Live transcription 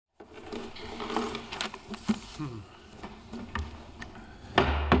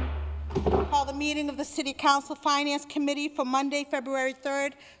Call the meeting of the City Council Finance Committee for Monday, February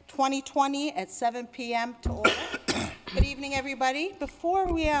 3rd, 2020 at 7 p.m. to order. Good evening, everybody.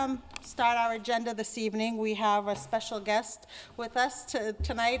 Before we start our agenda this evening, we have a special guest with us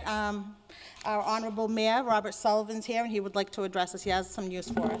tonight. Our Honorable Mayor, Robert Sullivan's here, and he would like to address us. He has some news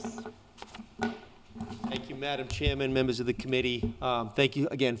for us. Thank you, Madam Chairman, members of the committee. Thank you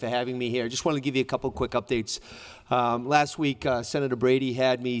again for having me here. I just want to give you a couple quick updates. Last week, Senator Brady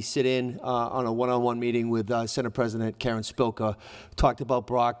had me sit in on a one-on-one meeting with Senate President Karen Spilka, talked about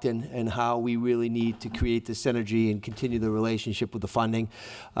Brockton and how we really need to create this synergy and continue the relationship with the funding.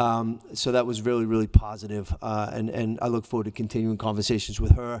 So that was really, really positive, and I look forward to continuing conversations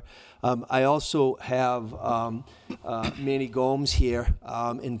with her. I also have Manny Gomes here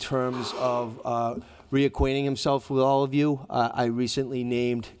in terms of reacquainting himself with all of you. I recently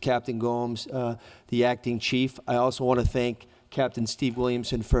named Captain Gomes the acting chief. I also want to thank Captain Steve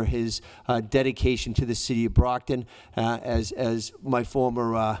Williamson for his dedication to the city of Brockton as my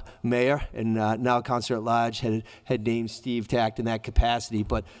former mayor and now councilor at large had named Steve to act in that capacity.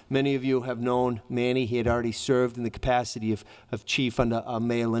 But many of you have known Manny. He had already served in the capacity of chief under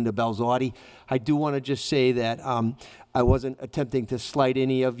Mayor Linda Belzotti. I do want to just say that I wasn't attempting to slight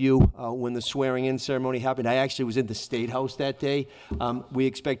any of you when the swearing-in ceremony happened. I actually was in the State House that day. We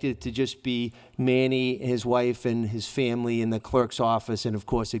expected it to just be Manny, his wife, and his family in the clerk's office, and of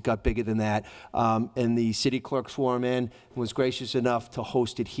course it got bigger than that. And the city clerk swore him in and was gracious enough to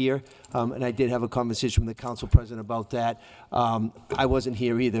host it here. And I did have a conversation with the council president about that. I wasn't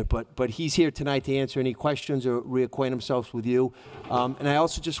here either, but he's here tonight to answer any questions or reacquaint himself with you. And I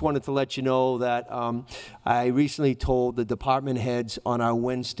also just wanted to let you know that I recently told the department heads on our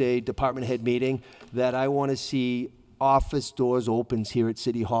Wednesday department head meeting that I want to see office doors open here at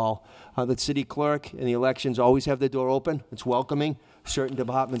City Hall. The city clerk and the elections always have their door open. It's welcoming. Certain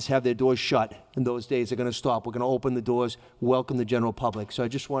departments have their doors shut, and those days are going to stop. We're going to open the doors, welcome the general public. So I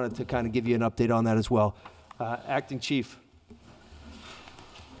just wanted to kind of give you an update on that as well. Acting Chief.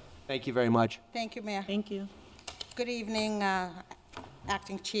 Thank you very much. Thank you, Mayor. Thank you. Good evening,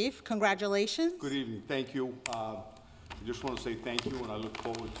 Acting Chief. Congratulations. Good evening. Thank you. I just want to say thank you, and I look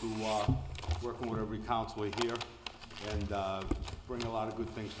forward to working with every councilor here and bring a lot of good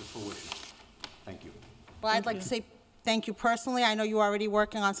things to fruition. Thank you. Well, I'd like to say thank you personally. I know you're already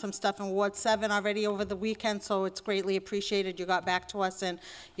working on some stuff in Ward 7 already over the weekend, so it's greatly appreciated. You got back to us, and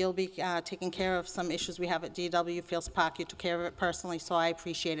you'll be taking care of some issues we have at DW Fields Park. You took care of it personally, so I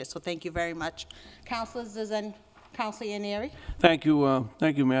appreciate it. So thank you very much. Councilors, Councilor Ianieri. Thank you,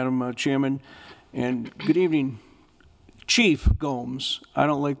 Madam Chairman, and good evening. Chief Gomes, I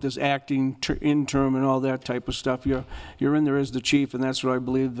don't like this acting interim and all that type of stuff. You're in there as the chief, and that's what I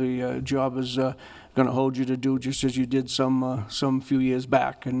believe the job is going to hold you to do, just as you did some few years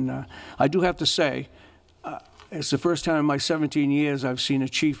back. And I do have to say, it's the first time in my 17 years I've seen a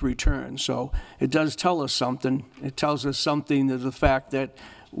chief return. So it does tell us something. It tells us something to the fact that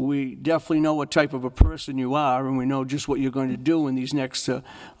we definitely know what type of a person you are, and we know just what you're going to do in these next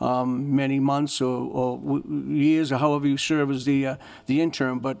many months or years, or however you serve as the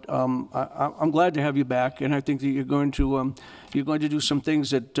interim. But I'm glad to have you back, and I think that you're going to do some things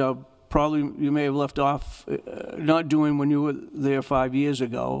that probably you may have left off not doing when you were there 5 years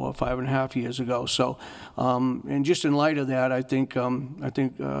ago or 5.5 years ago. So, and just in light of that, I think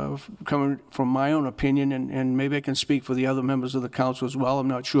coming from my own opinion, and maybe I can speak for the other members of the council as well, I'm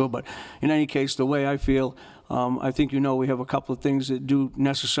not sure, but in any case, the way I feel, I think we have a couple of things that do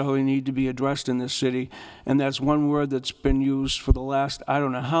necessarily need to be addressed in this city, and that's one word that's been used for the last, I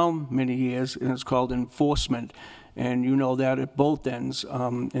don't know how many years, and it's called enforcement. And you know that at both ends.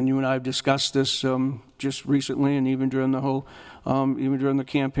 And you and I have discussed this just recently, and even during the whole, even during the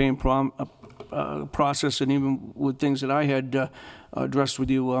campaign process, and even with things that I had addressed with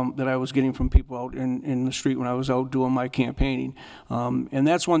you that I was getting from people out in the street when I was out doing my campaigning. And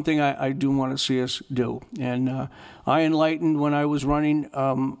that's one thing I do want to see us do. And I enlightened when I was running,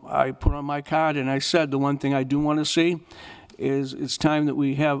 I put on my card and I said the one thing I do want to see is it's time that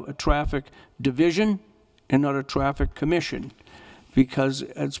we have a traffic division and not a traffic commission, because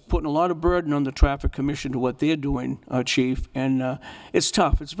it's putting a lot of burden on the traffic commission to what they're doing, Chief, and it's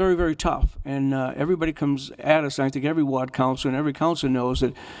tough. It's very, very tough, and everybody comes at us. I think every ward council and every council knows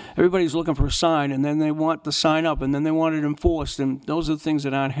that everybody's looking for a sign, and then they want the sign up, and then they want it enforced, and those are the things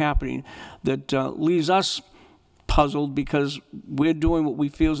that aren't happening. That leaves us puzzled, because we're doing what we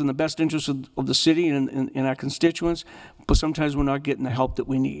feel is in the best interest of the city and our constituents, but sometimes we're not getting the help that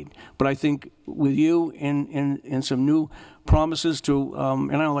we need. But I think with you and some new promises to,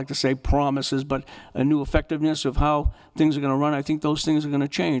 and I don't like to say promises, but a new effectiveness of how things are going to run, I think those things are going to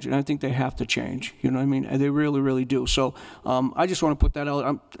change, and I think they have to change. You know what I mean? They really, really do. So I just want to put that out.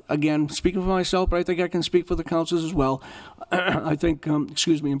 I'm, again, speaking for myself, but I think I can speak for the councils as well. I think,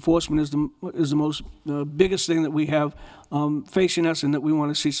 enforcement is the most biggest thing that we have facing us, and that we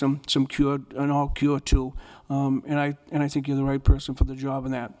want to see some cure, an all cure too. And I think you're the right person for the job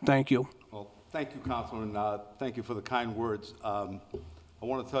in that. Thank you. Well, thank you, Councilor, and thank you for the kind words. I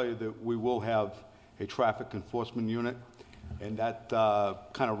want to tell you that we will have a traffic enforcement unit, and that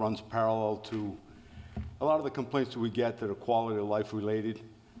kind of runs parallel to a lot of the complaints that we get that are quality of life related.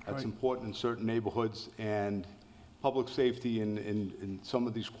 That's Right. important in certain neighborhoods, and public safety and some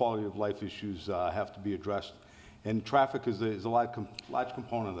of these quality of life issues have to be addressed. And traffic is a large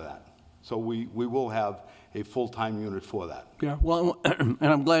component of that. So we will have a full-time unit for that. Yeah, well, and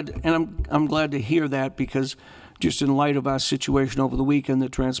I'm glad to hear that, because just in light of our situation over the weekend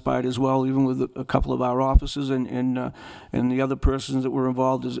that transpired as well, even with a couple of our officers and the other persons that were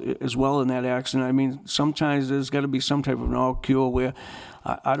involved as well in that accident. I mean, sometimes there's got to be some type of an all cure where,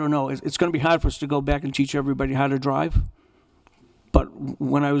 I don't know, it's going to be hard for us to go back and teach everybody how to drive. But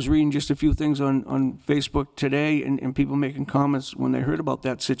when I was reading just a few things on Facebook today, and people making comments when they heard about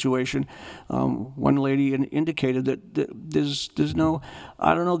that situation, one lady indicated that there's no,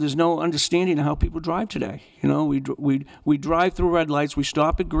 I don't know, there's no understanding of how people drive today. You know, we drive through red lights, we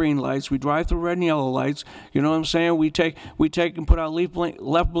stop at green lights, we drive through red and yellow lights. You know what I'm saying? We take and put our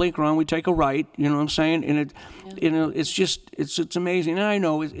left blinker on, we take a right. You know what I'm saying? And it's just it's amazing. And I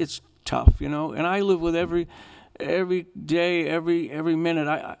know it's tough. You know, and I live with every day, every minute.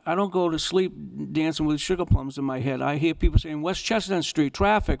 I don't go to sleep dancing with sugar plums in my head. I hear people saying, West Chestnut Street,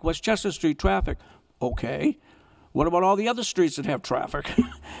 traffic, West Chestnut Street, traffic. Okay. What about all the other streets that have traffic?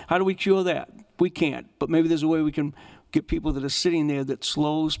 How do we cure that? We can't. But maybe there's a way we can get people that are sitting there that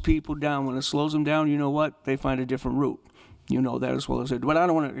slows people down. When it slows them down, you know what? They find a different route. You know that as well as I do. But I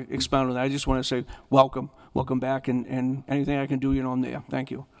don't want to expound on that. I just want to say welcome back, and anything I can do, you know, I'm there.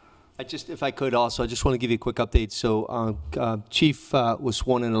 Thank you. If I could also, I just want to give you a quick update. So Chief was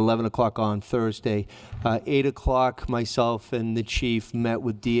sworn in at 11 o'clock on Thursday. 8 o'clock, myself and the Chief met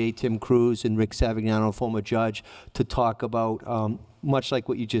with DA Tim Cruz and Rick Savignano, former judge, to talk about, much like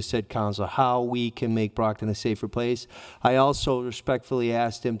what you just said, Councilor, how we can make Brockton a safer place. I also respectfully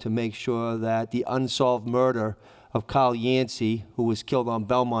asked him to make sure that the unsolved murder of Kyle Yancey, who was killed on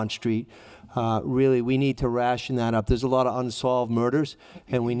Belmont Street, really, we need to ration that up. There's a lot of unsolved murders,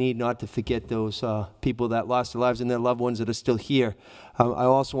 and we need not to forget those people that lost their lives and their loved ones that are still here. I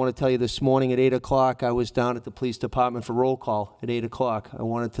also want to tell you this morning at 8 o'clock, I was down at the police department for roll call at 8 o'clock. I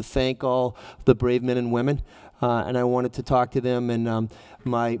wanted to thank all the brave men and women, and I wanted to talk to them. And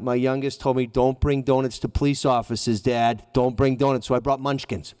my youngest told me, don't bring donuts to police officers, Dad. Don't bring donuts. So I brought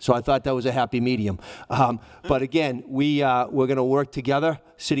munchkins. So I thought that was a happy medium. But again, we're going to work together.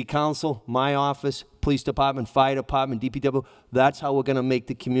 City Council, my office, police department, fire department, DPW. That's how we're going to make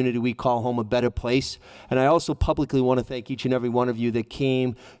the community we call home a better place. And I also publicly want to thank each and every one of you that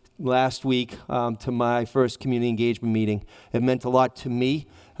came last week to my first community engagement meeting. It meant a lot to me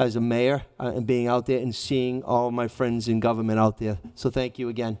as a mayor and being out there and seeing all of my friends in government out there. So thank you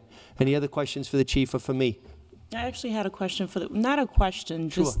again. Any other questions for the chief or for me? I actually had a question for not a question,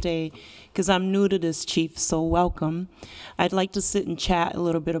 Sure. just because I'm new to this, Chief, so welcome. I'd like to sit and chat a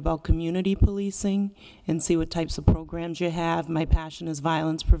little bit about community policing and see what types of programs you have. My passion is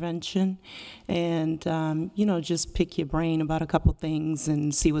violence prevention, and, you know, just pick your brain about a couple things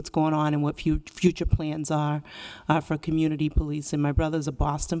and see what's going on and what future plans are for community policing. My brother's a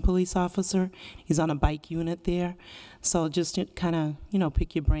Boston police officer. He's on a bike unit there. So just to kind of, you know,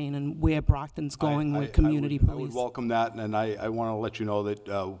 pick your brain and where Brockton's going with community I would policing. welcome that, and I want to let you know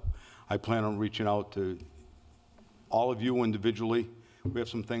that I plan on reaching out to all of you individually. We have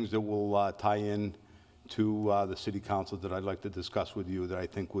some things that will tie in to the city council that I'd like to discuss with you that I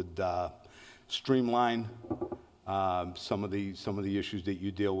think would streamline some of the issues that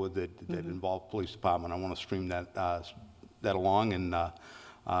you deal with that involve police department. I want to stream that along, and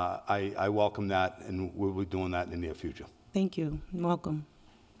I welcome that, and we'll be doing that in the near future. Thank you. Welcome.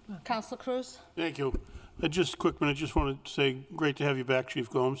 Councilor Cruz? Thank you. Just a quick minute. Just want to say, great to have you back, Chief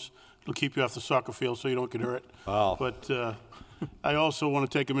Gomes. It'll keep you off the soccer field so you don't get hurt. Wow. But I also want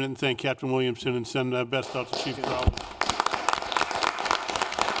to take a minute and thank Captain Williamson and send our best out to Chief Crowley.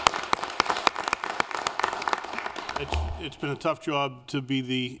 It's been a tough job to be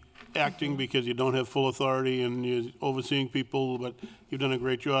the acting because you don't have full authority and you're overseeing people, but you've done a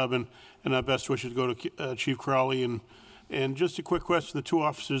great job, and our best wishes go to Chief Crowley and And just a quick question, the 2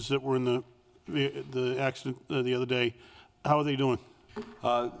 officers that were in the accident the other day, how are they doing?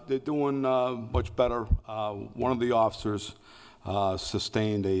 They're doing much better. One of the officers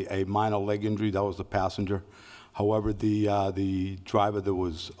sustained a minor leg injury. That was the passenger. However, the driver that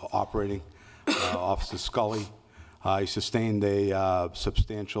was operating, Officer Scully, he sustained a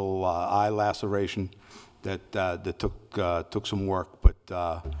substantial eye laceration that took some work,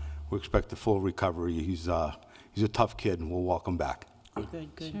 but we expect a full recovery. He's a tough kid, and we'll welcome back.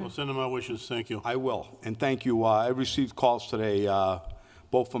 Good. Well, send them our wishes. Thank you. I will, and thank you. I received calls today,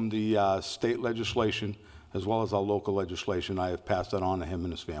 both from the state legislation as well as our local legislation. I have passed that on to him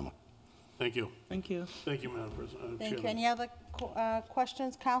and his family. Thank you. Thank you. Thank you, Madam President. Thank you. Chairman. Any other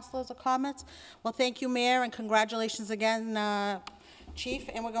questions, councilors, or comments? Well, thank you, Mayor, and congratulations again, Chief,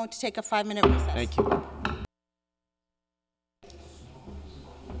 and we're going to take a 5-minute recess. Thank you.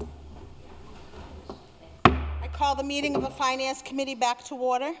 I call the meeting of the Finance Committee back to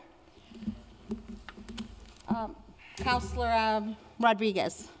order. Councilor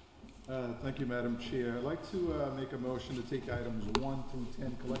Rodriguez. Thank you, Madam Chair. I'd like to make a motion to take items 1 through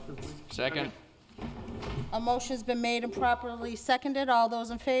 10 collectively. Second. A motion's been made and properly seconded. All those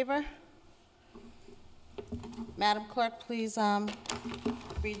in favor? Madam Clerk, please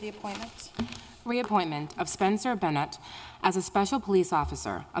read the appointments. Reappointment of Spencer Bennett as a Special Police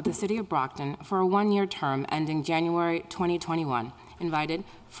Officer of the City of Brockton for a 1-year term ending January 2021. Invited,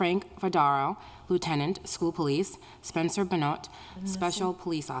 Frank Vadaro, Lieutenant, School Police, Spencer Bennett, Special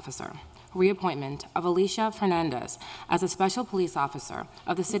Police Officer. Reappointment of Alicia Fernandez as a Special Police Officer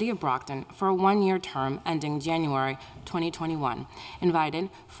of the City of Brockton for a 1-year term ending January 2021. Invited,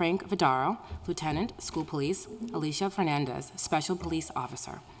 Frank Vadaro, Lieutenant, School Police, Alicia Fernandez, Special Police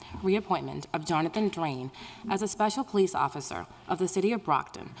Officer. Reappointment of Jonathan Drain as a Special Police Officer of the City of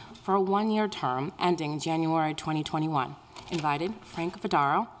Brockton for a 1-year term ending January 2021. Invited, Frank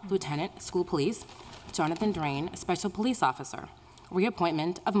Vadaro, Lieutenant, School Police, Jonathan Drain, Special Police Officer.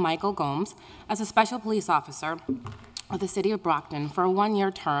 Reappointment of Michael Gomes as a Special Police Officer of the City of Brockton for a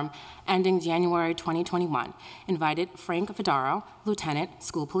 1-year term ending January 2021. Invited, Frank Vadaro, Lieutenant,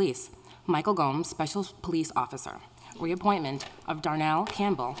 School Police. Michael Gomes, Special Police Officer. Reappointment of Darnell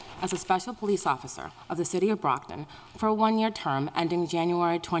Campbell as a Special Police Officer of the City of Brockton for a 1-year term ending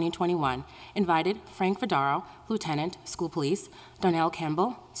January 2021. Invited, Frank Vadaro, Lieutenant, School Police. Darnell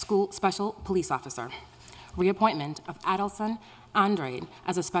Campbell, Special Police Officer. Reappointment of Adelson Andrade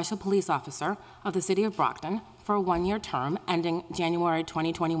as a Special Police Officer of the City of Brockton for a 1-year term ending January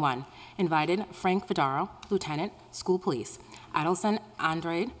 2021. Invited, Frank Vadaro, Lieutenant, School Police. Adelson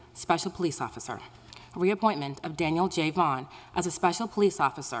Andrade, Special Police Officer. Reappointment of Daniel J. Vaughn as a Special Police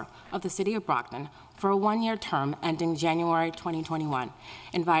Officer of the City of Brockton for a 1-year term ending January 2021.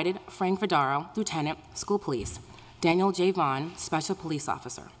 Invited, Frank Vadaro, Lieutenant, School Police. Daniel J. Vaughn, Special Police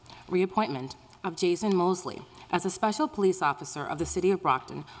Officer. Reappointment of Jason Mosley as a Special Police Officer of the City of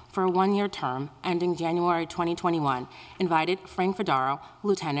Brockton for a 1-year term ending January 2021. Invited, Frank Vadaro,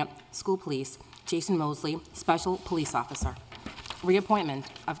 Lieutenant, School Police. Jason Mosley, Special Police Officer. Reappointment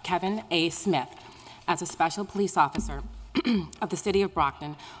of Kevin A. Smith as a Special Police Officer of the City of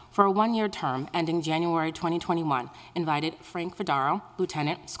Brockton for a 1-year term ending January 2021. Invited, Frank Vadaro,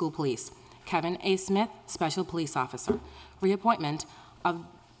 Lieutenant, School Police. Kevin A. Smith, Special Police Officer. Reappointment of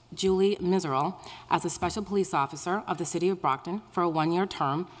Julie Miserl as a Special Police Officer of the City of Brockton for a 1-year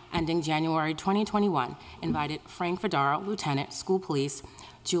term ending January 2021. Invited, Frank Vadaro, Lieutenant, School Police.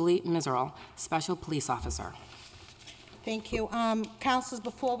 Julie Miserl, Special Police Officer. Thank you. Councilors,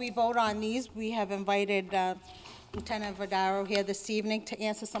 before we vote on these, we have invited Lieutenant Vadaro here this evening to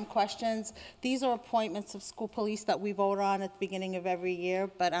answer some questions. These are appointments of school police that we vote on at the beginning of every year,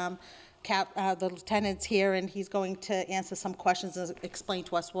 but the lieutenant's here and he's going to answer some questions and explain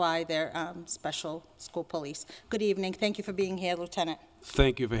to us why they're special school police. Good evening. Thank you for being here, Lieutenant.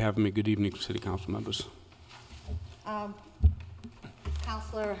 Thank you for having me. Good evening, City Council members.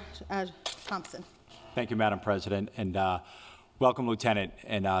 Councilor Thompson. Thank you, Madam President, and welcome, Lieutenant,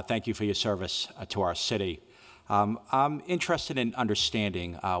 and thank you for your service to our city. I'm interested in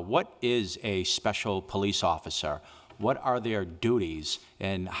understanding what is a special police officer? What are their duties,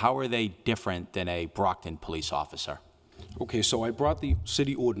 and how are they different than a Brockton police officer? Okay, so I brought the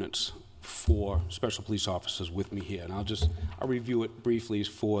city ordinance for special police officers with me here, and I'll review it briefly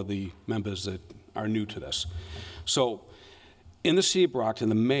for the members that are new to this. So, in the City of Brockton,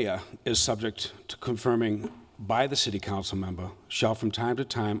 the mayor is subject to confirming by the city council member, shall from time to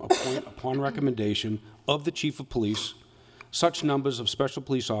time appoint upon recommendation of the chief of police such numbers of special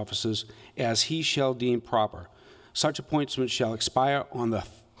police officers as he shall deem proper. Such appointments shall expire on the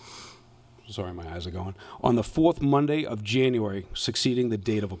sorry, my eyes are going, on the 4th Monday of January succeeding the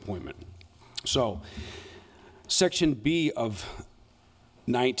date of appointment. So, Section B of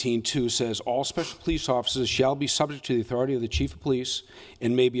 19.2 says, all special police officers shall be subject to the authority of the chief of police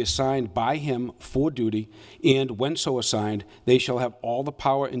and may be assigned by him for duty, and when so assigned, they shall have all the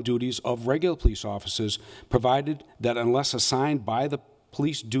power and duties of regular police officers, provided that unless assigned by the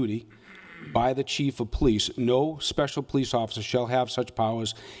police duty by the chief of police, no special police officer shall have such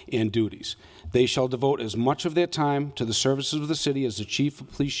powers and duties. They shall devote as much of their time to the services of the city as the chief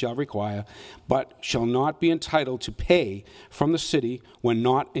of police shall require, but shall not be entitled to pay from the city when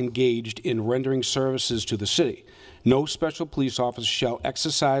not engaged in rendering services to the city. No special police officer shall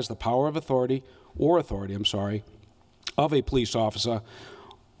exercise the power of authority of a police officer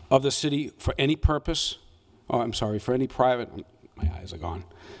of the city for any purpose, for any private, my eyes are gone,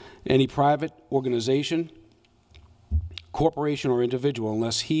 any private organization, corporation, or individual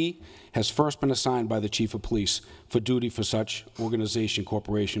unless he has first been assigned by the chief of police for duty for such organization,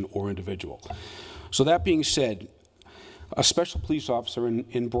 corporation, or individual. So that being said, a special police officer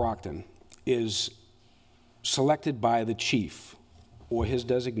in Brockton is selected by the chief or his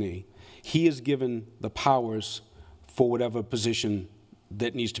designee. He is given the powers for whatever position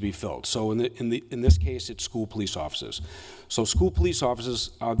that needs to be filled. So in this case, it's school police officers. So school police officers,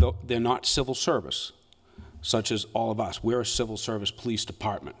 they're not civil service, such as all of us. We're a civil service police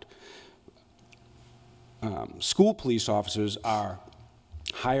department. School police officers are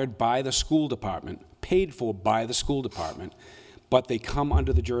hired by the school department, paid for by the school department, but they come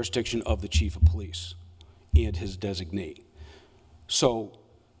under the jurisdiction of the chief of police and his designee. So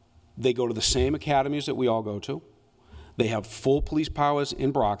they go to the same academies that we all go to. They have full police powers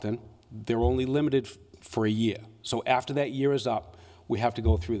in Brockton. They're only limited for a year. So after that year is up, we have to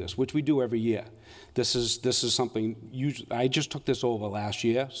go through this, which we do every year. This is something, I just took this over last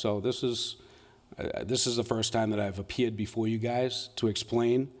year, so this is the first time that I've appeared before you guys to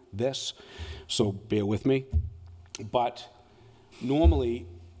explain this, so bear with me. But normally,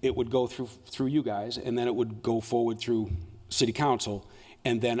 it would go through you guys, and then it would go forward through City Council,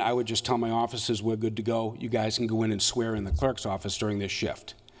 and then I would just tell my officers we're good to go. You guys can go in and swear in the clerk's office during this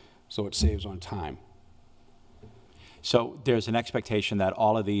shift, so it saves on time. So there's an expectation that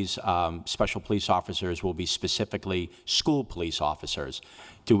all of these special police officers will be specifically school police officers.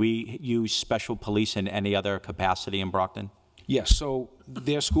 Do we use special police in any other capacity in Brockton? Yes, so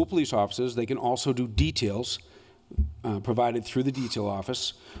they're school police officers. They can also do details provided through the detail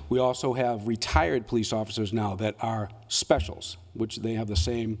office. We also have retired police officers now that are specials, which they have the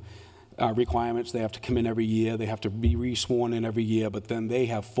same requirements. They have to come in every year. They have to be re-sworn in every year, but then they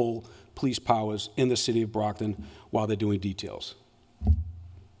have full police powers in the city of Brockton while they're doing details.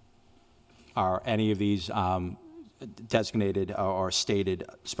 Are any of these designated or stated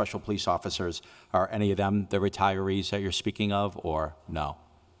special police officers, are any of them the retirees that you're speaking of, or no?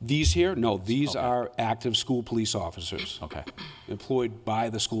 These here? No, these are active school police officers. Okay. Employed by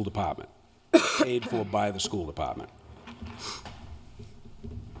the school department, paid for by the school department.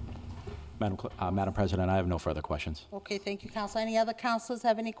 Madam President, I have no further questions. Okay, thank you, Counsel. Any other councilors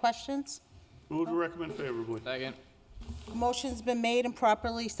have any questions? Move to recommend favorably. Second. Motion's been made and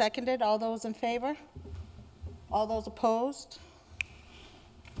properly seconded. All those in favor? All those opposed?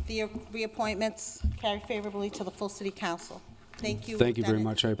 The reappointments carry favorably to the full city council. Thank you, Thank you very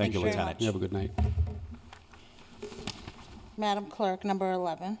Lieutenant. much. I appreciate Thank you, it. Lieutenant. You have a good night. Madam Clerk, number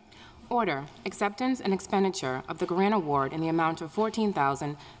 11. Order, acceptance and expenditure of the grant award in the amount of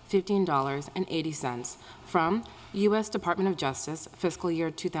 $14,015.80 from U.S. Department of Justice Fiscal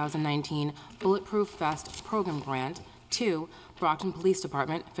Year 2019 Bulletproof Vest Program Grant to Brockton Police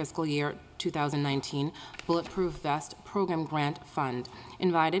Department Fiscal Year 2019 Bulletproof Vest Program Grant Fund.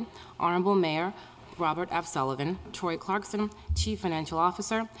 Invited, Honorable Mayor Robert F. Sullivan, Troy Clarkson, Chief Financial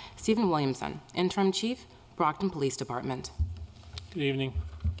Officer, Stephen Williamson, Interim Chief, Brockton Police Department. Good evening.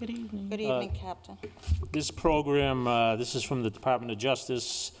 Good evening. Good evening, Captain. This program, this is from the Department of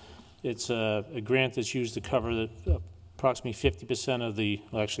Justice. It's a grant that's used to cover approximately 50% of the,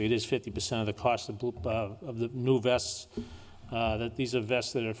 well, actually it is 50% of the cost of the new vests. That these are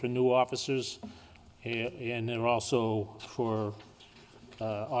vests that are for new officers, and they're also for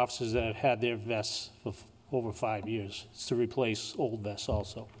officers that have had their vests for over 5 years. It's to replace old vests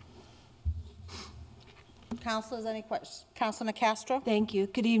also. Councilors, any questions? Councilor Castro? Thank you.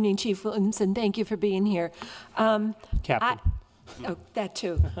 Good evening, Chief Williamson. Thank you for being here. Captain. Oh, that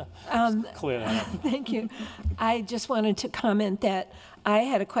too. Clear that up. Thank you. I just wanted to comment that I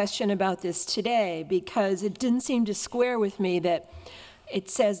had a question about this today because it didn't seem to square with me that it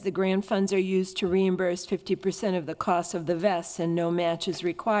says the grant funds are used to reimburse 50% of the cost of the vests and no match is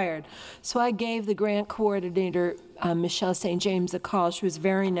required. So I gave the grant coordinator, Michelle St. James, a call. She was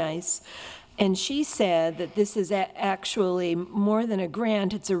very nice. And she said that this is actually more than a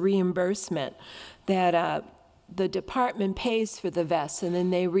grant, it's a reimbursement, that the department pays for the vests, and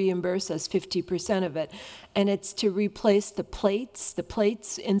then they reimburse us 50% of it. And it's to replace the plates. The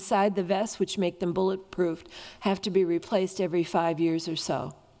plates inside the vest, which make them bulletproof, have to be replaced every 5 years or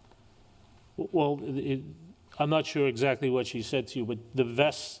so. Well, I'm not sure exactly what she said to you, but the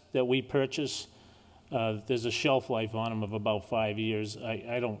vests that we purchase, there's a shelf life on them of about 5 years.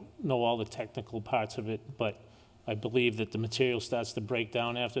 I don't know all the technical parts of it, but I believe that the material starts to break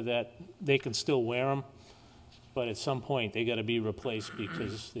down after that. They can still wear them, but at some point they got to be replaced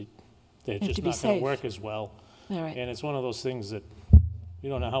because they're just not going to work as well. All right. And it's one of those things that we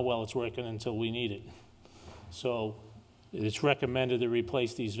don't know how well it's working until we need it. So it's recommended to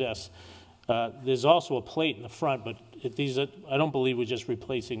replace these vests. There's also a plate in the front, but I don't believe we're just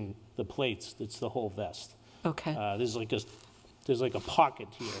replacing the plates. It's the whole vest. Okay. There's like a pocket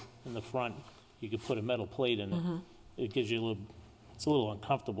here in the front. You could put a metal plate in it. It gives you it's a little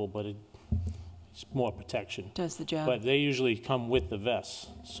uncomfortable, but it's more protection. Does the job. But they usually come with the vests.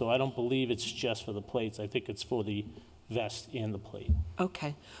 So I don't believe it's just for the plates. I think it's for the vest and the plate.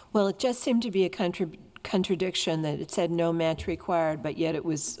 Okay. Well, it just seemed to be a contradiction that it said no match required, but yet it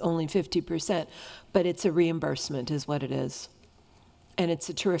was only 50%. But it's a reimbursement is what it is. And it's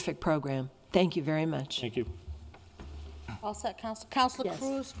a terrific program. Thank you very much. Thank you. All set, Council. Councilor Yes.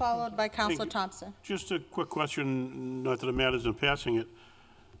 Cruz, followed by Councilor Thank you. Thompson. Just a quick question, not that it matters in passing it.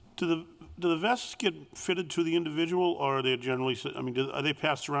 Do the vests get fitted to the individual, or are they generally, are they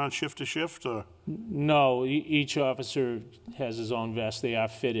passed around shift to shift, or? No, each officer has his own vest. They are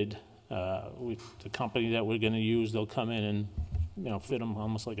fitted. With the company that we're going to use, they'll come in and, fit them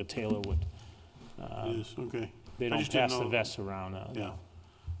almost like a tailor would. Yes, okay. They I don't just didn't pass the know. vests around. Yeah.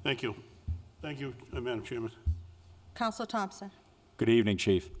 Thank you. Thank you, Madam Chairman. Councilor Thompson. Good evening,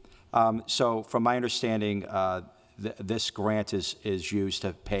 Chief. So from my understanding, this grant is used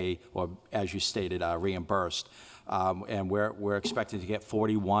to pay, or as you stated, reimbursed. And we're expected to get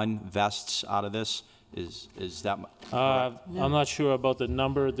 41 vests out of this. Is that correct? I'm not sure about the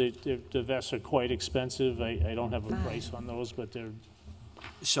number. The vests are quite expensive. I don't have a price on those, but they're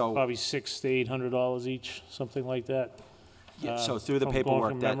probably $600 to $800 each, something like that. Yeah, so through the Going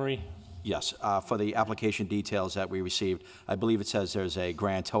paperwork from that, memory. yes, for the application details that we received, I believe it says there's a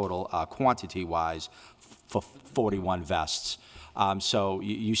grand total, quantity-wise, for 41 vests. So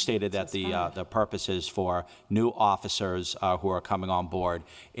you stated that the purpose is for new officers who are coming on board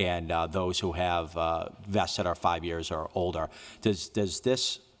and those who have vests that are 5 years or older. Does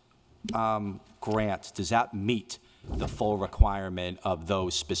this grant, does that meet the full requirement of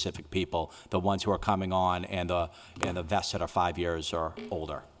those specific people, the ones who are coming on and the vests that are 5 years or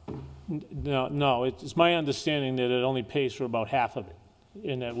older? No, it's my understanding that it only pays for about half of it,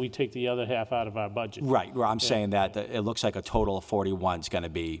 and that we take the other half out of our budget. Right. Well, I'm saying that it looks like a total of 41 is going to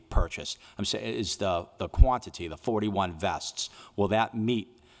be purchased. I'm saying, is the quantity, the 41 vests, will that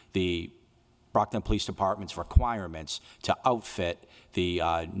meet the Brockton Police Department's requirements to outfit the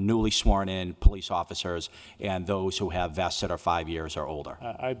newly sworn-in police officers and those who have vests that are 5 years or older?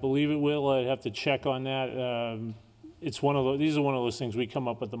 I believe it will. I'd have to check on that. These are one of those things we come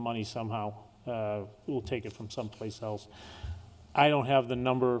up with the money somehow. We'll take it from someplace else. I don't have the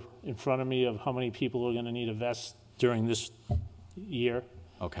number in front of me of how many people are going to need a vest during this year.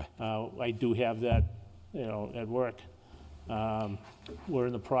 Okay. I do have that, at work. We're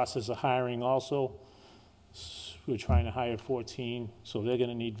in the process of hiring also. We're trying to hire 14, so they're going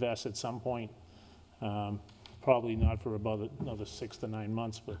to need vests at some point. Probably not for about another 6 to 9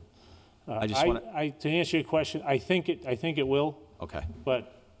 months, but to answer your question, I think it will. Okay.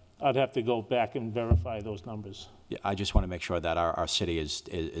 But I'd have to go back and verify those numbers. Yeah, I just want to make sure that our city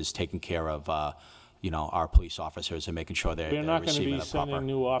is taking care of, our police officers and making sure they're receiving the proper We're not going to be sending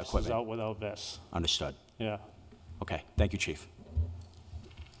new officers equipment. out without vests. Understood. Yeah. Okay. Thank you, Chief.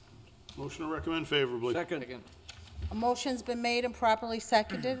 Motion to recommend favorably. Second. A motion's been made and properly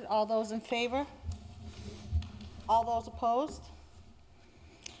seconded. All those in favor? All those opposed?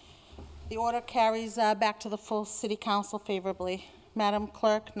 The order carries back to the full City Council favorably. Madam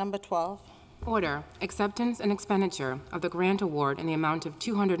Clerk, number 12. Order, acceptance and expenditure of the grant award in the amount of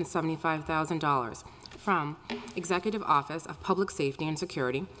 $275,000 from Executive Office of Public Safety and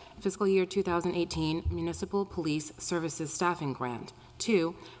Security, Fiscal Year 2018 Municipal Police Services Staffing Grant,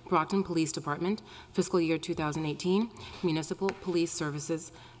 to Brockton Police Department, Fiscal Year 2018 Municipal Police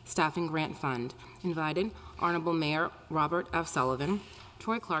Services Staffing Grant Fund. Invited, Honorable Mayor Robert F. Sullivan,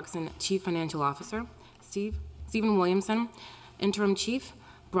 Troy Clarkson, Chief Financial Officer. Stephen Williamson, Interim Chief,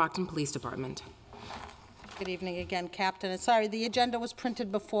 Brockton Police Department. Good evening again, Captain. And sorry, the agenda was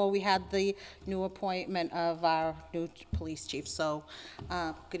printed before we had the new appointment of our new police chief. So,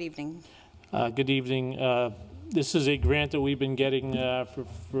 good evening. Good evening. This is a grant that we've been getting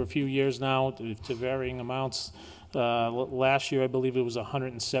for a few years now to varying amounts. Last year, I believe it was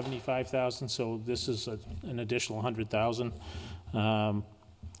 $175,000, so this is an additional $100,000.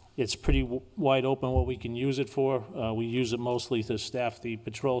 It's pretty wide open what we can use it for. We use it mostly to staff the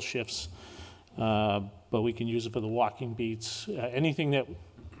patrol shifts, but we can use it for the walking beats, anything that,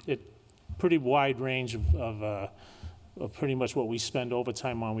 pretty wide range of pretty much what we spend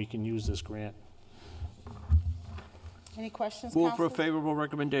overtime on, we can use this grant. Any questions, Move for a Counselor? favorable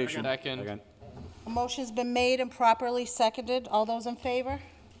recommendation. Second. A motion's been made and properly seconded. All those in favor?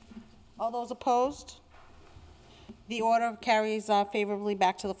 All those opposed? The order carries favorably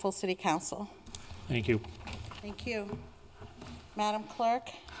back to the full City Council. Thank you. Thank you. Madam Clerk?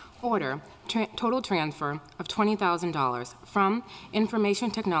 Order, total transfer of $20,000 from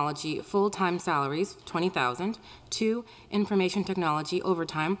Information Technology full-time salaries, $20,000, to Information Technology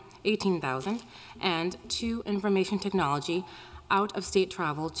overtime, $18,000, and to Information Technology out-of-state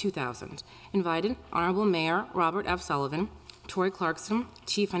travel, $2,000. Invited, Honorable Mayor Robert F. Sullivan, Troy Clarkson,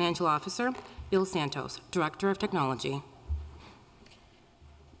 Chief Financial Officer, Bill Santos, Director of Technology.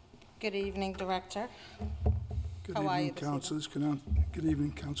 Good evening, Director. Good How are you evening, this councilors. Good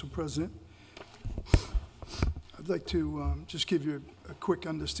evening, Council President. I'd like to just give you a quick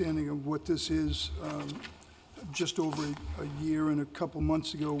understanding of what this is. Just over a year and a couple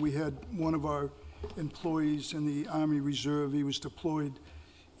months ago, we had one of our employees in the Army Reserve. He was deployed,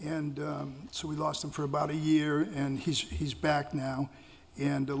 and so we lost him for about a year, and he's back now.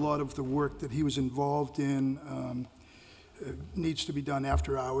 And a lot of the work that he was involved in needs to be done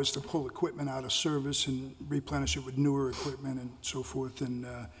after hours to pull equipment out of service and replenish it with newer equipment and so forth. And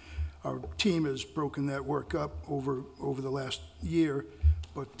our team has broken that work up over the last year,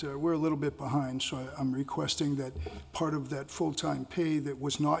 but we're a little bit behind. So I'm requesting that part of that full-time pay that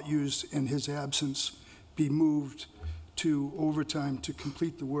was not used in his absence be moved to overtime to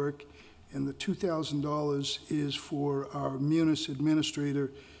complete the work. And the $2,000 is for our Munis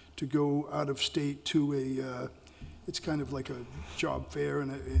administrator to go out of state to a, it's kind of like a job fair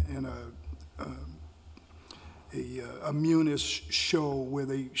and a Munis show where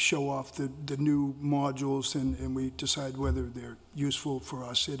they show off the new modules and we decide whether they're useful for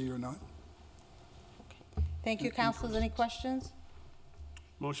our city or not. Thank you, Councilors. Any questions?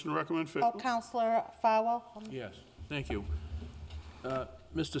 Motion to recommend Oh, Councilor Farwell? Yes, thank you.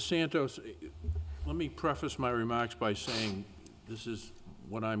 Mr. Santos, let me preface my remarks by saying this is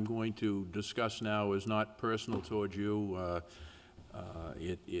what I'm going to discuss now is not personal towards you.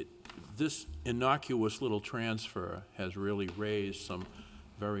 This innocuous little transfer has really raised some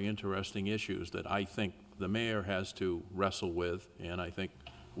very interesting issues that I think the mayor has to wrestle with, and I think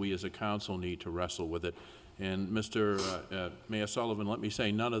we as a council need to wrestle with it. And Mr. Mayor Sullivan, let me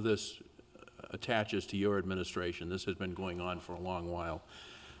say none of this attaches to your administration. This has been going on for a long while.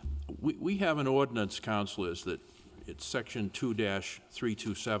 We have an ordinance, councilors, that it's section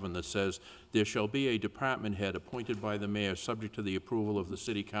 2-327 that says there shall be a department head appointed by the mayor subject to the approval of the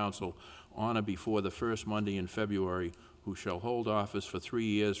city council on or before the first Monday in February, who shall hold office for 3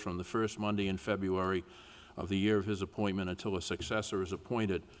 years from the first Monday in February of the year of his appointment until a successor is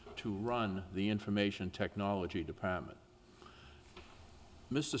appointed to run the information technology department.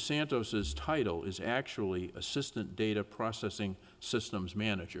 Mr. Santos's title is actually Assistant Data Processing Systems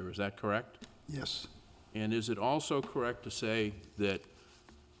Manager. Is that correct? Yes. And is it also correct to say that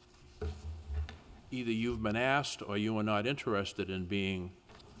either you've been asked or you are not interested in being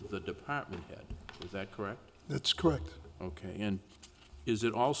the department head? Is that correct? That's correct. Okay. And is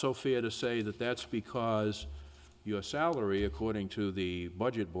it also fair to say that that's because your salary, according to the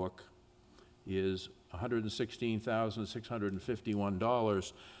budget book, is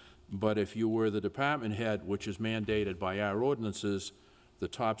 $116,651, but if you were the department head, which is mandated by our ordinances, the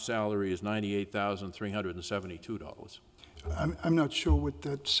top salary is $98,372. I'm not sure what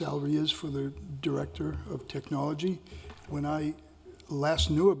that salary is for the Director of Technology. When I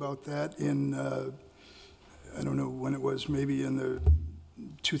last knew about that in, I don't know when it was, maybe in the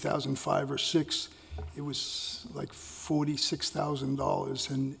 2005 or 6, it was like $46,000,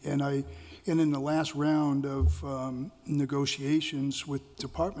 and in the last round of negotiations with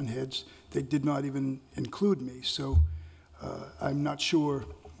department heads, they did not even include me. So I'm not sure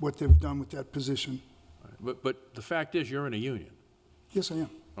what they've done with that position. But the fact is, you're in a union. Yes, I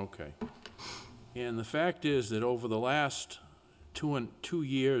am. Okay. And the fact is that over the last 2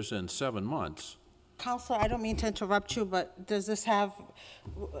 years and 7 months. Counselor, I don't mean to interrupt you, but does this have,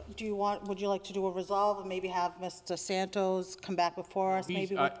 would you like to do a resolve and maybe have Mr. Santos come back before us,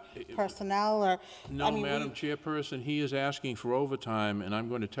 maybe with personnel, or? No, Madam Chairperson, he is asking for overtime, and I'm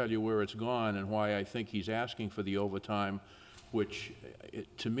going to tell you where it's gone and why I think he's asking for the overtime, which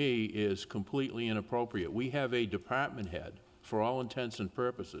to me is completely inappropriate. We have a department head, for all intents and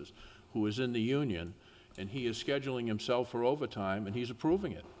purposes, who is in the union, and he is scheduling himself for overtime, and he's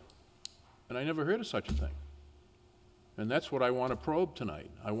approving it. And I never heard of such a thing. And that's what I want to probe tonight.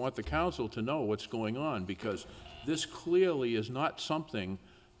 I want the council to know what's going on, because this clearly is not something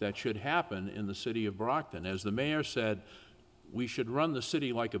that should happen in the city of Brockton. As the mayor said, we should run the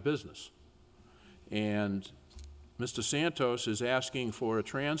city like a business. And Mr. Santos is asking for a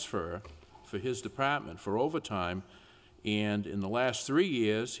transfer for his department for overtime, and in the last 3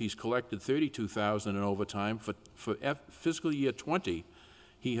 years, he's collected $32,000 in overtime. For fiscal year 20,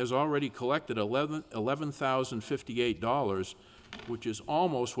 he has already collected $11,058, which is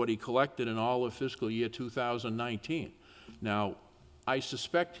almost what he collected in all of fiscal year 2019. Now, I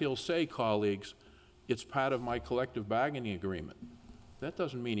suspect he'll say, colleagues, it's part of my collective bargaining agreement. That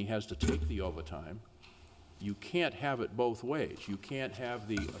doesn't mean he has to take the overtime. You can't have it both ways. You can't have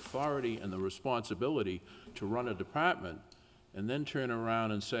the authority and the responsibility to run a department and then turn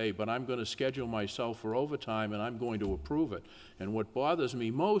around and say, but I'm going to schedule myself for overtime and I'm going to approve it. And what bothers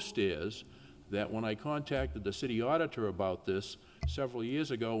me most is that when I contacted the city auditor about this several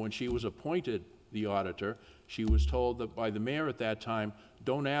years ago, when she was appointed the auditor, she was told that by the mayor at that time,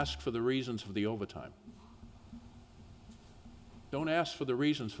 don't ask for the reasons for the overtime. Don't ask for the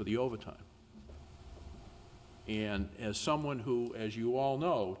reasons for the overtime. And as someone who, as you all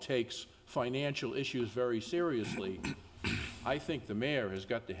know, takes financial issues very seriously, I think the mayor has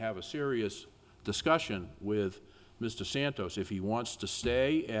got to have a serious discussion with Mr. Santos. If he wants to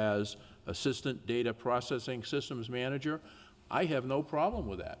stay as Assistant Data Processing Systems Manager, I have no problem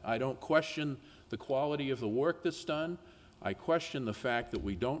with that. I don't question the quality of the work that's done. I question the fact that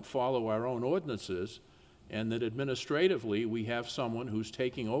we don't follow our own ordinances and that administratively we have someone who's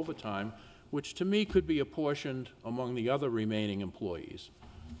taking overtime, which to me could be apportioned among the other remaining employees.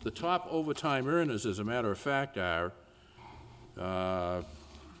 The top overtime earners, as a matter of fact, are the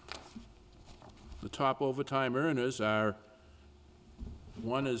top overtime earners are,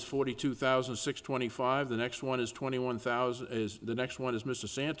 one is $42,625, the next one is $21,000, the next one is Mr.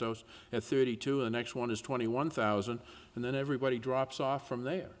 Santos at $32, and the next one is $21,000, and then everybody drops off from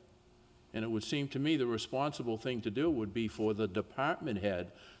there. And it would seem to me the responsible thing to do would be for the department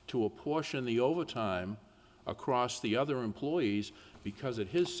head to apportion the overtime across the other employees, because at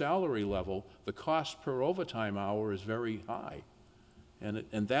his salary level, the cost per overtime hour is very high.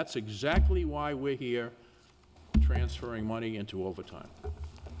 And that's exactly why we're here transferring money into overtime.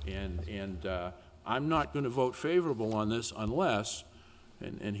 And I'm not going to vote favorable on this unless,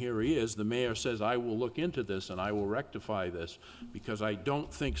 and here he is, the mayor says, I will look into this and I will rectify this, because I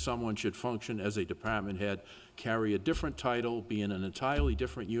don't think someone should function as a department head, carry a different title, be in an entirely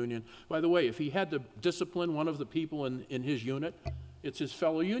different union. By the way, if he had to discipline one of the people in his unit, it's his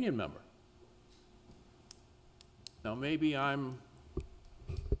fellow union member. Now, maybe I'm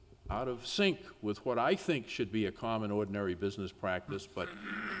out of sync with what I think should be a common, ordinary business practice, but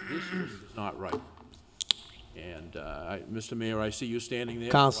this is not right. And, Mr. Mayor, I see you standing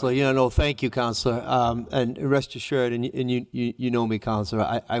there. Counselor, thank you, Counselor. And rest assured, and you know me,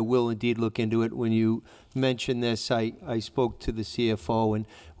 Counselor, I will indeed look into it. When you mentioned this, I spoke to the CFO, and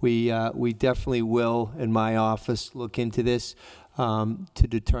we definitely will, in my office, look into this to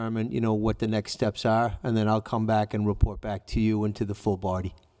determine, what the next steps are, and then I'll come back and report back to you and to the full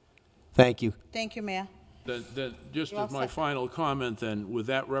body. Thank you. Thank you, Mayor. Then just as my final comment, then, with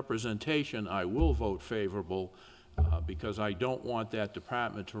that representation, I will vote favorable because I don't want that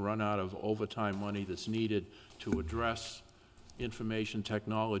department to run out of overtime money that's needed to address information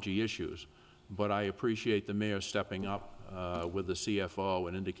technology issues. But I appreciate the mayor stepping up with the CFO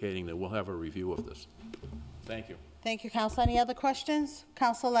and indicating that we'll have a review of this. Thank you. Thank you, Counsel. Any other questions?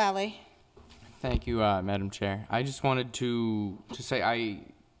 Counsel Lally. Thank you, Madam Chair. I just wanted to say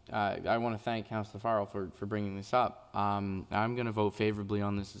I want to thank Councilor Farrell for bringing this up. I'm going to vote favorably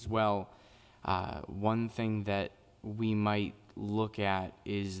on this as well. One thing that we might look at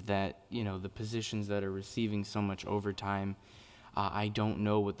is that, the positions that are receiving so much overtime, I don't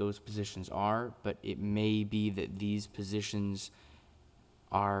know what those positions are, but it may be that these positions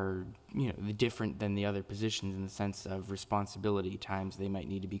are, different than the other positions in the sense of responsibility. Times they might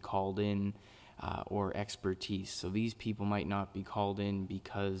need to be called in, or expertise. So these people might not be called in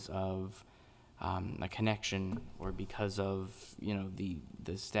because of a connection or because of, you know,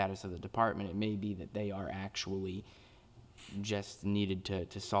 the status of the department. It may be that they are actually just needed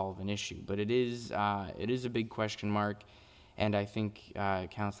to solve an issue. But it is a big question mark, and I think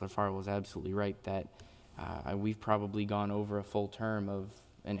Councilor Farwell is absolutely right that we've probably gone over a full term of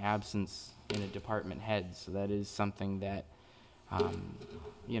an absence in a department head. So that is something that,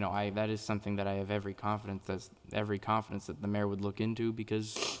 you know, that is something that I have every confidence that the mayor would look into,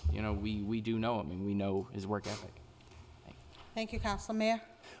 because, you know, we do know him and we know his work ethic. Thank you, Councilor. Mayor?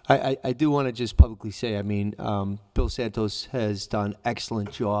 I do want to just publicly say, I mean, Bill Santos has done an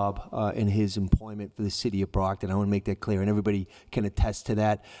excellent job in his employment for the city of Brockton. I want to make that clear, and everybody can attest to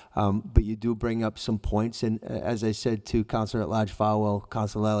that. But you do bring up some points, and as I said to Councilor at Large Farwell,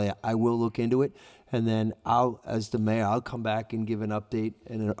 Councilor Lally, I will look into it, and then as the mayor, I'll come back and give an update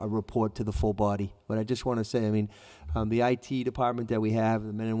and a report to the full body. But I just want to say, I mean, the IT department that we have,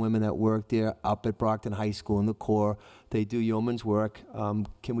 the men and women that work there up at Brockton High School in the core, they do yeoman's work.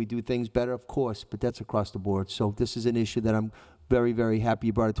 Can we do things better? Of course, but that's across the board. So this is an issue that I'm very, very happy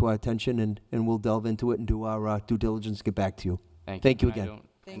you brought it to our attention, and we'll delve into it and do our due diligence to get back to you. Thank you again.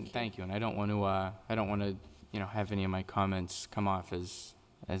 Thank you, and I don't want to, you know, have any of my comments come off as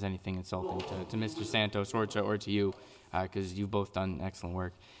anything insulting to Mr. Santos or to you, because you've both done excellent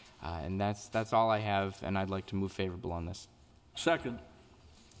work. And that's all I have, and I'd like to move favorable on this. Second.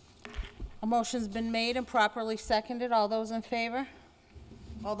 A motion's been made and properly seconded. All those in favor?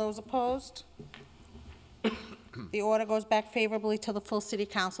 All those opposed? The order goes back favorably to the full city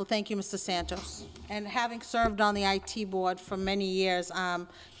council. Thank you, Mr. Santos. And having served on the IT board for many years,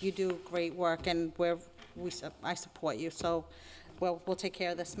 you do great work, and I support you. So we'll take care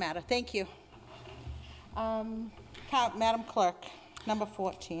of this matter. Thank you. Madam Clerk, number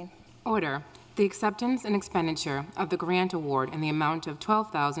 14. Order. The acceptance and expenditure of the grant award in the amount of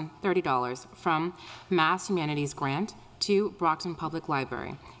 $12,030 from Mass Humanities Grant to Brockton Public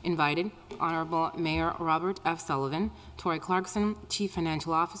Library. Invited, Honorable Mayor Robert F. Sullivan, Tori Clarkson, Chief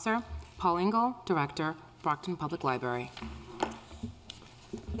Financial Officer, Paul Engel, Director, Brockton Public Library.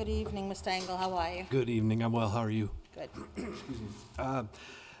 Good evening, Mr. Engel. How are you? Good evening. I'm well. How are you? Good.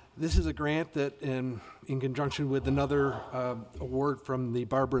 This is a grant that, in conjunction with another award from the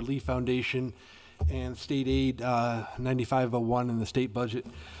Barbara Lee Foundation and State Aid 9501 in the state budget,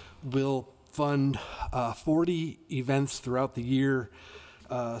 will fund 40 events throughout the year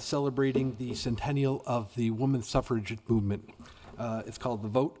celebrating the centennial of the women's suffrage movement. It's called The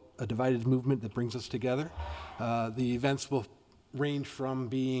Vote, a divided movement that brings us together. The events will range from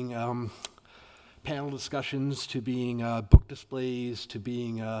being panel discussions to being book displays to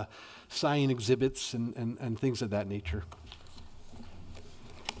being sign exhibits and things of that nature.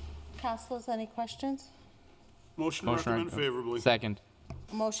 Councilors, any questions? Motion to recommend favorably. Second.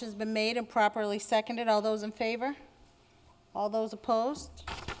 A motion's been made and properly seconded. All those in favor? All those opposed?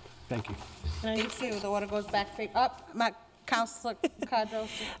 Thank you. Thank you. The order goes back Councilor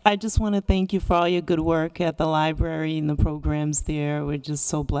Cardoso. I just want to thank you for all your good work at the library and the programs there. We're just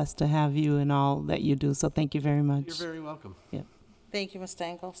so blessed to have you and all that you do. So thank you very much. You're very welcome. Yeah. Thank you, Mr.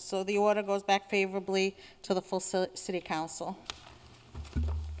 Engel. So the order goes back favorably to the full city council.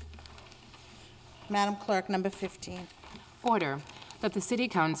 Madam Clerk, number 15. Order that the City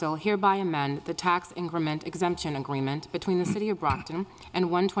Council hereby amend the tax increment exemption agreement between the City of Brockton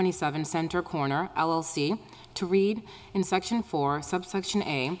and 127 Center Corner, LLC, to read in Section 4, Subsection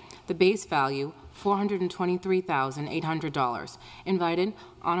A, the base value, $423,800. Invited,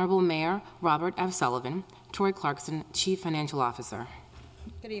 Honorable Mayor Robert F. Sullivan, Tori Clarkson, Chief Financial Officer.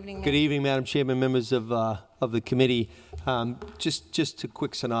 Good evening, Mayor. Good evening, Madam Chairman, members of the committee. Just a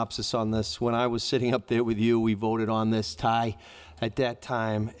quick synopsis on this. When I was sitting up there with you, we voted on this tie. At that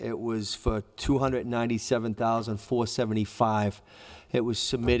time, it was for $297,475. It was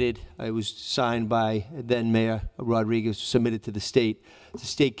submitted. It was signed by then Mayor Rodriguez, submitted to the state. The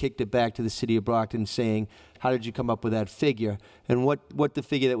state kicked it back to the city of Brockton saying, how did you come up with that figure? And what the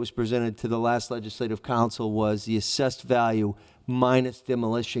figure that was presented to the last legislative council was the assessed value minus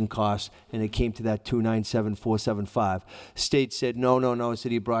demolition costs, and it came to that $297,475. State said, no,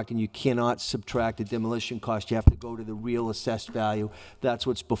 City of Brockton, you cannot subtract the demolition cost. You have to go to the real assessed value. That's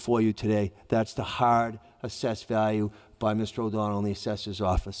what's before you today. That's the hard assessed value by Mr. O'Donnell in the assessor's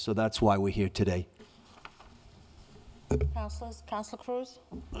office. So that's why we're here today. Councilors, Councilor Cruz?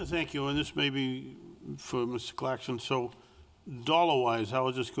 Thank you, and this may be for Mr. Clarkson. So dollar-wise, how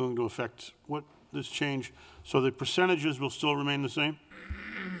is this going to affect this change? So the percentages will still remain the same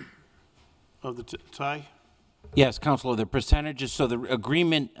of the tie? Yes, Councilor, the percentages, so the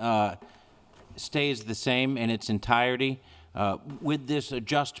agreement stays the same in its entirety. With this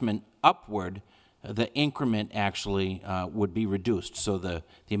adjustment, upward, the increment actually would be reduced. So the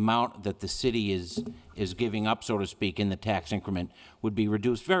amount that the city is giving up, so to speak, in the tax increment would be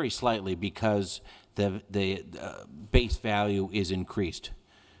reduced very slightly because the base value is increased.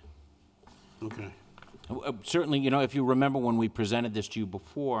 Okay. Certainly, you know, if you remember when we presented this to you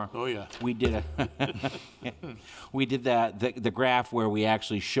before. Oh, yeah. We did we did the graph where we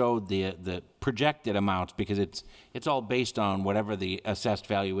actually showed the projected amounts, because it's all based on whatever the assessed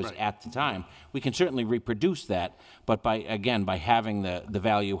value is at the time. We can certainly reproduce that, but by having the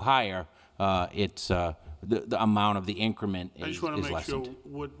value higher, it's the amount of the increment is lessened. I just want to make sure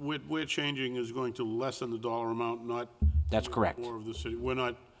what we're changing is going to lessen the dollar amount, not. That's correct. More of the city.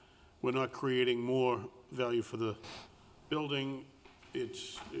 We're not creating more value for the building.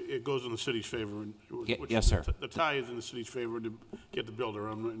 It goes in the city's favor. Yes, sir. The tie is in the city's favor to get the builder.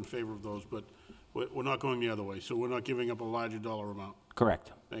 I'm not in favor of those, but we're not going the other way. So we're not giving up a larger dollar amount.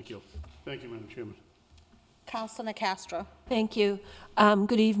 Correct. Thank you. Thank you, Madam Chairman. Councilor Castro. Thank you.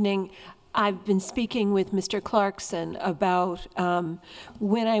 Good evening. I've been speaking with Mr. Clarkson about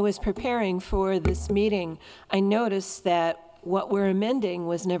when I was preparing for this meeting, I noticed that what we're amending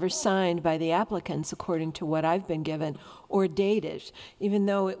was never signed by the applicants, according to what I've been given, or dated, even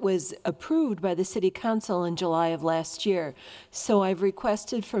though it was approved by the City Council in July of last year. So I've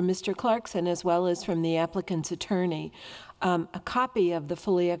requested from Mr. Clarkson, as well as from the applicant's attorney, a copy of the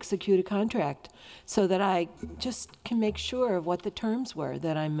fully executed contract so that I just can make sure of what the terms were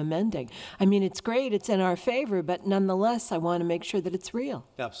that I'm amending. I mean, it's great, it's in our favor, but nonetheless, I want to make sure that it's real.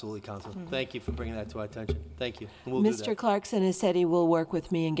 Absolutely, Council. Thank you for bringing that to our attention. Thank you. And we'll do Mr. that. Clarkson has said he will work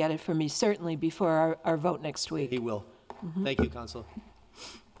with me and get it for me, certainly before our vote next week. He will. Thank you, Council.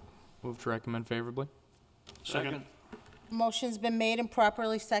 Move to recommend favorably. Second. Motion's been made and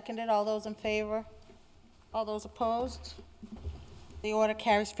properly seconded. All those in favor? All those opposed? The order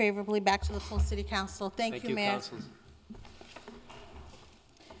carries favorably back to the full City Council. Thank you, Mayor. Councilors.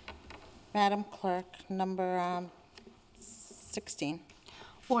 Madam Clerk, number 16.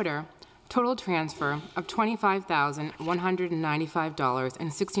 Order. Total transfer of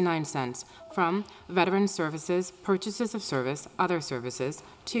 $25,195.69 from Veteran Services, Purchases of Service, Other Services,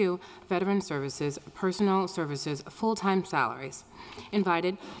 to Veteran Services, Personal Services, Full-Time Salaries.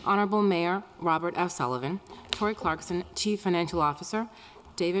 Invited, Honorable Mayor Robert F. Sullivan, Tori Clarkson, Chief Financial Officer,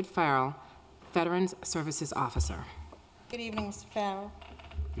 David Farrell, Veterans Services Officer. Good evening, Mr. Farrell.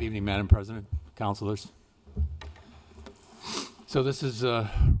 Good evening, Madam President, councilors. So this is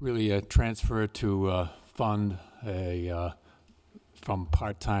really a transfer to fund from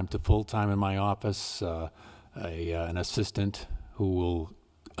part-time to full-time in my office, an assistant who will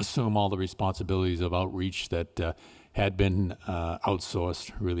assume all the responsibilities of outreach that had been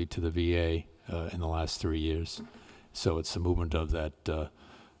outsourced really to the VA in the last 3 years. So it's a movement of that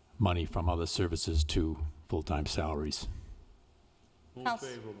money from other services to full-time salaries.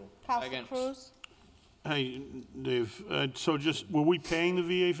 Councilor Cruz? Hey, Dave, so were we paying the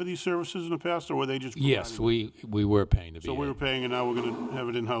VA for these services in the past, or were they just providing? Yes, we were paying the VA. So we were paying, and now we're going to have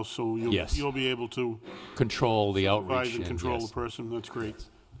it in-house, so you'll be able to control the outreach supervise and control the person. That's great.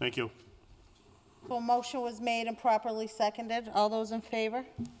 Thank you. So a motion was made and properly seconded. All those in favor?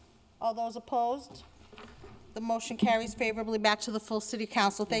 All those opposed? The motion carries favorably back to the full City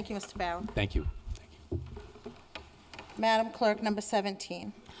Council. Thank you, Mr. Farrell. Thank you. Madam Clerk, number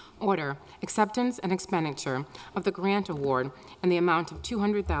 17. Order. Acceptance and expenditure of the grant award in the amount of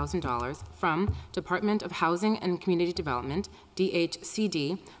 $200,000 from Department of Housing and Community Development,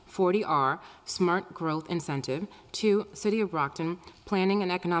 DHCD, 40R Smart Growth Incentive, to City of Brockton Planning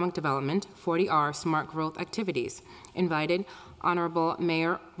and Economic Development, 40R Smart Growth Activities. Invited, Honorable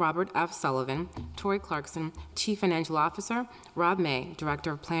Mayor Robert F. Sullivan, Tori Clarkson, Chief Financial Officer, Rob May,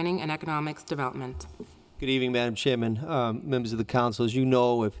 Director of Planning and Economics Development. Good evening, Madam Chairman, members of the council. As you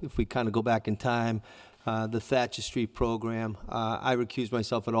know, if we kind of go back in time, the Thatcher Street program, I recused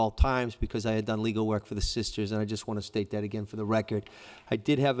myself at all times because I had done legal work for the sisters, and I just want to state that again for the record. I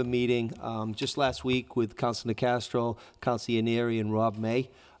did have a meeting just last week with Councilor Castro, Councilor Neri, and Rob May,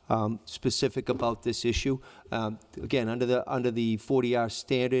 specific about this issue. Again, under the 40R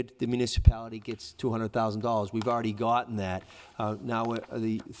standard, the municipality gets $200,000. We've already gotten that. Now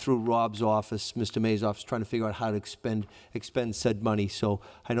we're through Rob's office, Mr. May's office, trying to figure out how to expend said money. So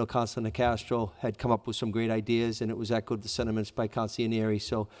I know Councilor Castro had come up with some great ideas, and it was echoed the sentiments by Councilor Neri.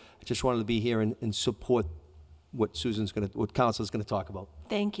 So I just wanted to be here and support what Council's going to talk about.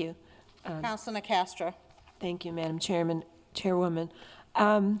 Thank you. Councilor Castro. Thank you, Madam Chairwoman.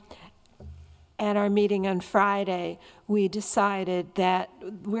 at our meeting on Friday, we decided that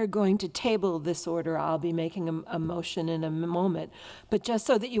we're going to table this order. I'll be making a motion in a moment. But just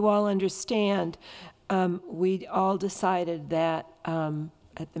so that you all understand, we all decided that,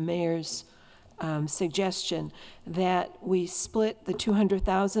 at the mayor's suggestion, that we split the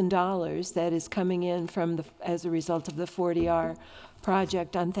 $200,000 that is coming in from as a result of the 40R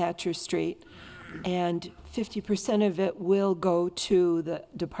project on Thatcher Street, and 50% of it will go to the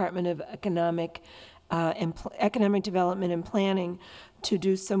Department of Economic Development and Planning to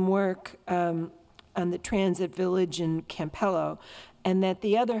do some work on the Transit Village in Campello, and that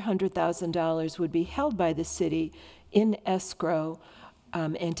the other $100,000 would be held by the city in escrow,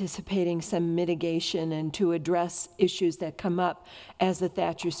 anticipating some mitigation and to address issues that come up as the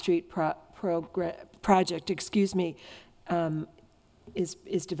Thatcher Street project,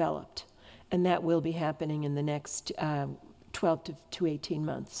 is developed. And that will be happening in the next 12 to 18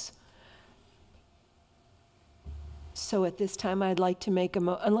 months. So at this time, I'd like to make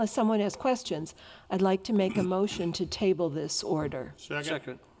unless someone has questions, I'd like to make a motion to table this order.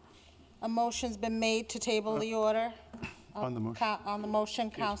 Second. A motion's been made to table the order. On the motion. On the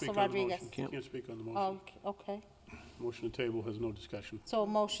motion, Councilor Rodriguez. Can't speak on the motion. Oh, okay. Motion to table has no discussion. So a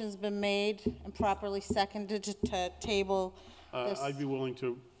motion's been made and properly seconded to table this. I'd be willing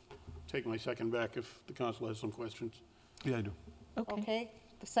to take my second back if the council has some questions. Yeah, I do. Okay.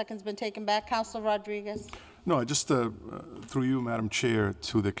 The second's been taken back. Councilor Rodriguez. No, I just, through you, Madam Chair,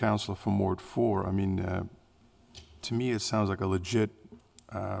 to the councilor from Ward 4, I mean, to me, it sounds like a legit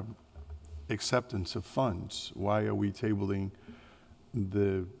acceptance of funds. Why are we tabling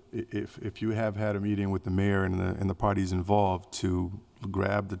if you have had a meeting with the mayor and the parties involved to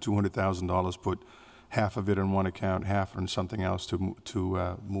grab the $200,000, put half of it in one account, half in something else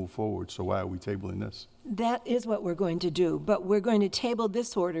to move forward. So why are we tabling this? That is what we're going to do, but we're going to table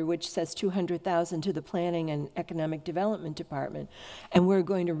this order, which says $200,000 to the Planning and Economic Development Department, and we're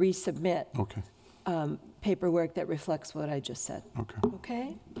going to resubmit paperwork that reflects what I just said. Okay.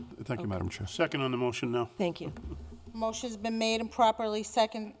 Okay? Thank you, Madam Chair. Second on the motion now. Thank you. Motion's been made and properly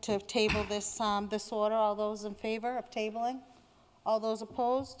seconded to table this order. All those in favor of tabling? All those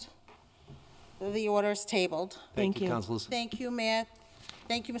opposed? The order is tabled. Thank you, councilors. Thank you, Mayor.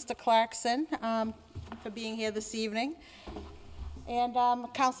 Thank you, Mr. Clarkson, for being here this evening. And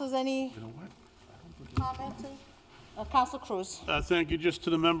councilors, any comments? Councilor Cruz. Thank you. Just to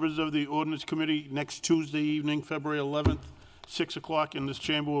the members of the Ordinance Committee, next Tuesday evening, February 11th, 6 o'clock in this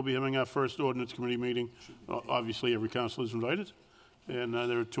chamber, we'll be having our first Ordinance Committee meeting. Obviously, every councilor is invited. And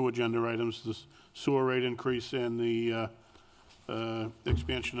there are two agenda items, the sewer rate increase and the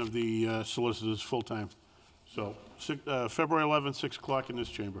expansion of the solicitors full-time. So February 11th, 6 o'clock in this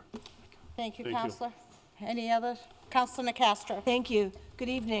chamber. Thank you, Councilor. Any other? Councilor Nicastro. Thank you. Good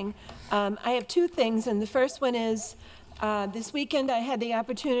evening. I have two things, and the first one is this weekend I had the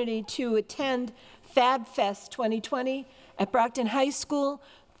opportunity to attend Fab Fest 2020 at Brockton High School.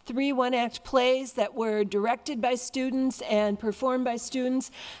 3 one-act plays that were directed by students and performed by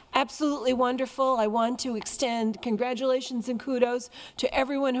students. Absolutely wonderful. I want to extend congratulations and kudos to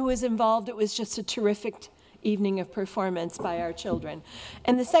everyone who was involved. It was just a terrific evening of performance by our children.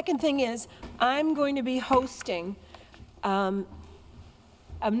 And the second thing is, I'm going to be hosting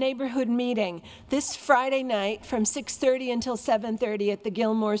a neighborhood meeting this Friday night from 6:30 until 7:30 at the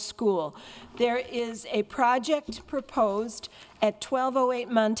Gilmore School. There is a project proposed at 1208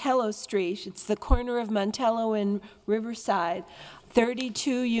 Montello Street. It's the corner of Montello and Riverside.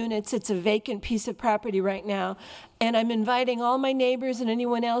 32 units. It's a vacant piece of property right now. And I'm inviting all my neighbors and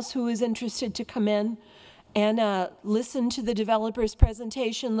anyone else who is interested to come in and listen to the developer's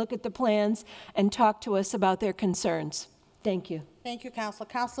presentation, look at the plans, and talk to us about their concerns. Thank you. Thank you, Councilor.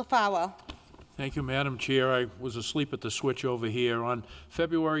 Councilor Farwell. Thank you, Madam Chair. I was asleep at the switch over here. On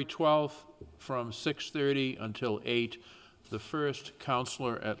February 12th, from 6:30 until 8, the first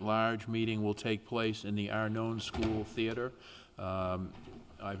Counselor at Large meeting will take place in the Arnone School Theater.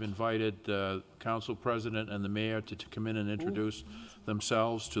 I've invited the Council President and the Mayor to come in and introduce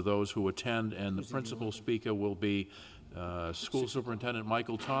themselves to those who attend, and the principal speaker will be School Superintendent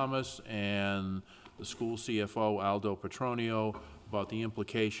Michael Thomas and the school CFO Aldo Petronio about the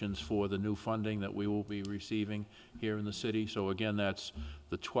implications for the new funding that we will be receiving here in the city. So again, that's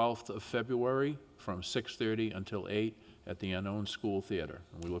the 12th of February from 6:30 until 8 at the Arnone School Theater.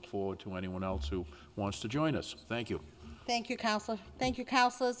 And we look forward to anyone else who wants to join us. Thank you. Thank you, Councilor. Thank you,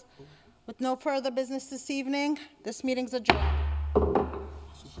 Councilors. With no further business this evening, this meeting's adjourned.